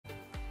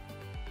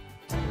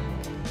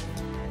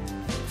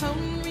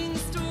Phone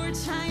rings, door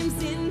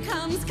chimes, in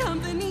comes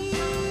company.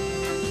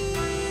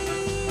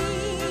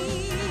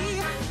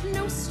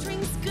 No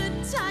strings,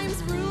 good times,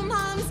 room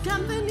mom's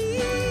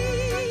company.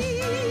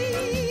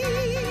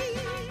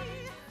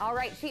 All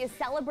right, she is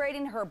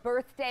celebrating her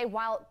birthday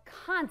while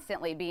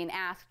constantly being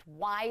asked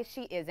why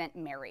she isn't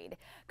married.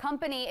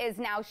 Company is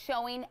now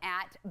showing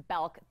at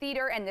Belk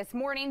Theater, and this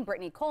morning,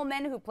 Britney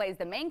Coleman, who plays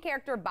the main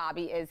character,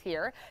 Bobby, is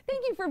here.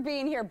 Thank you for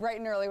being here bright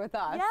and early with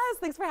us. Yes,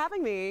 thanks for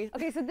having me.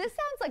 Okay, so this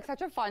sounds like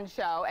such a fun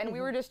show, and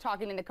we were just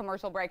talking in the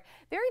commercial break.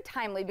 Very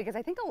timely, because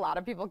I think a lot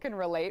of people can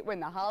relate when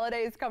the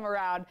holidays come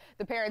around.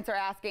 The parents are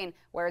asking,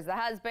 where's the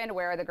husband,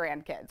 where are the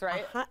grandkids,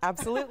 right?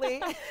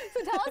 Absolutely.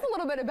 So tell us a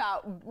little bit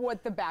about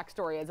what the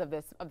backstory is of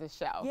this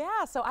show.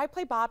 Yeah, so I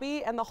play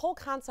Bobby, and the whole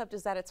concept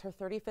is that it's her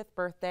 35th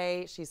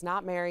birthday. She's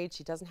not married,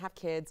 she doesn't have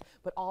kids,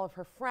 but all of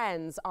her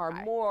friends are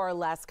more or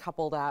less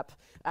coupled up,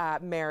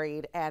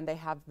 married, and they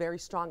have very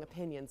strong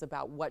opinions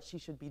about what she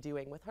should be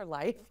doing with her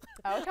life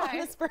on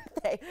this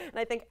birthday. And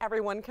I think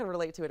everyone can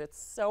relate to it.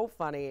 It's so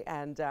funny,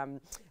 and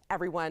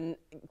everyone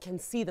can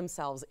see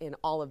themselves in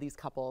all of these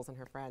couples and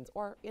her friends,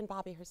 or in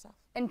Bobby herself.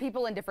 And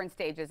people in different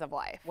stages of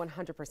life.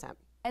 100%.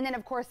 And then,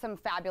 of course, some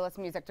fabulous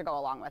music to go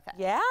along with it.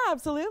 Yeah,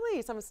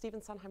 absolutely. Some of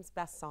Stephen Sondheim's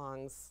best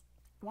songs.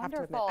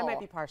 Wonderful. I might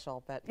be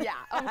partial, but yeah,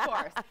 of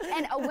course.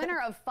 And a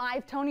winner of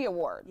 5 Tony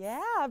Awards.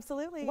 Yeah,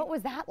 absolutely. What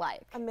was that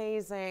like?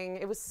 Amazing.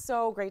 It was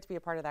so great to be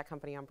a part of that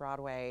company on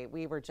Broadway.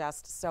 We were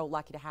just so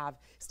lucky to have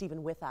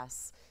Stephen with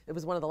us. It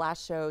was one of the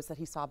last shows that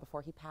he saw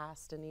before he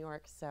passed in New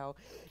York, so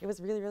it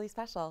was really, really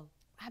special.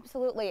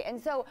 Absolutely.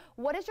 And so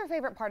what is your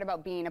favorite part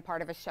about being a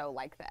part of a show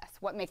like this?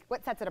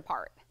 What sets it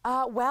apart?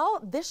 Well,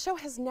 this show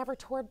has never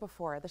toured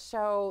before. The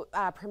show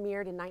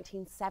premiered in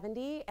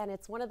 1970, and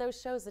it's one of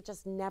those shows that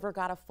just never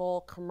got a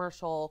full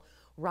commercial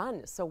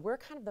run. So we're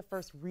kind of the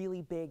first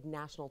really big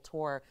national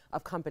tour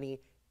of Company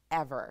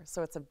ever.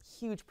 So it's a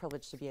huge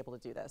privilege to be able to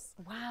do this.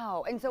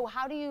 Wow. And so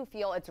how do you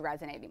feel it's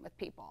resonating with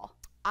people?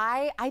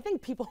 I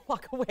think people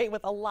walk away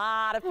with a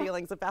lot of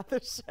feelings about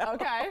this show.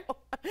 Okay.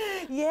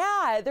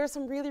 Yeah, there's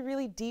some really,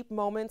 really deep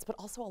moments, but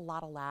also a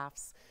lot of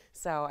laughs.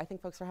 So I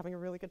think folks are having a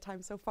really good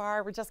time so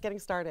far. We're just getting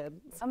started.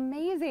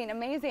 Amazing,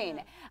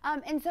 amazing.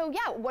 And so,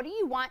 yeah, what do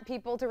you want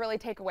people to really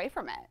take away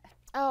from it?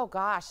 Oh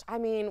gosh, I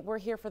mean, we're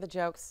here for the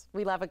jokes.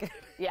 We love a good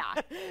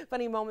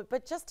funny moment,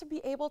 but just to be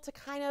able to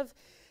kind of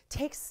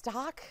take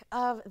stock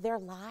of their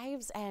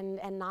lives and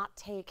not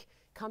take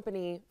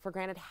company for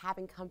granted,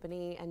 having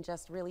company and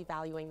just really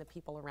valuing the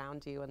people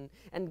around you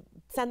and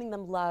sending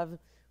them love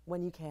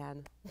when you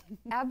can.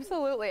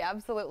 Absolutely,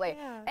 absolutely.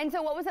 Yeah. And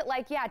so what was it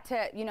like,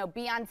 to,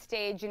 be on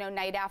stage,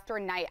 night after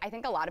night? I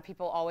think a lot of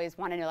people always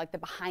want to know, like, the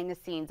behind the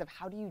scenes of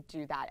how do you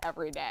do that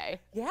every day?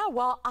 Yeah,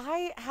 well,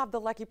 I have the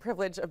lucky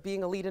privilege of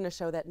being a lead in a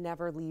show that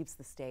never leaves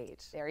the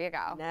stage. There you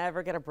go.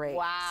 Never get a break.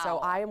 Wow. So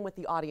I am with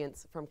the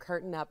audience from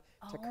curtain up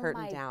to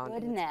curtain down. Oh my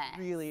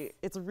goodness.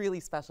 It's really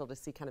special to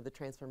see kind of the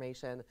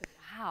transformation.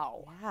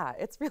 Wow. Yeah,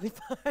 it's really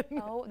fun.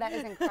 Oh, that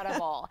is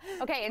incredible.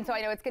 Okay, and so I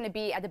know it's going to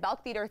be at the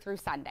Belk Theater through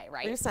Sunday,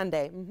 right? Through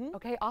Sunday. Mm-hmm.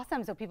 Okay,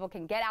 awesome. So people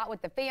can get out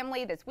with the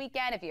family this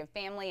weekend. If you have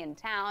family in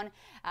town,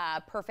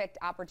 perfect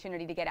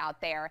opportunity to get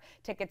out there.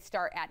 Tickets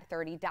start at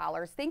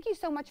 $30. Thank you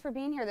so much for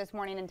being here this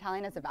morning and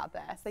telling us about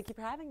this. Thank you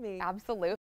for having me. Absolutely.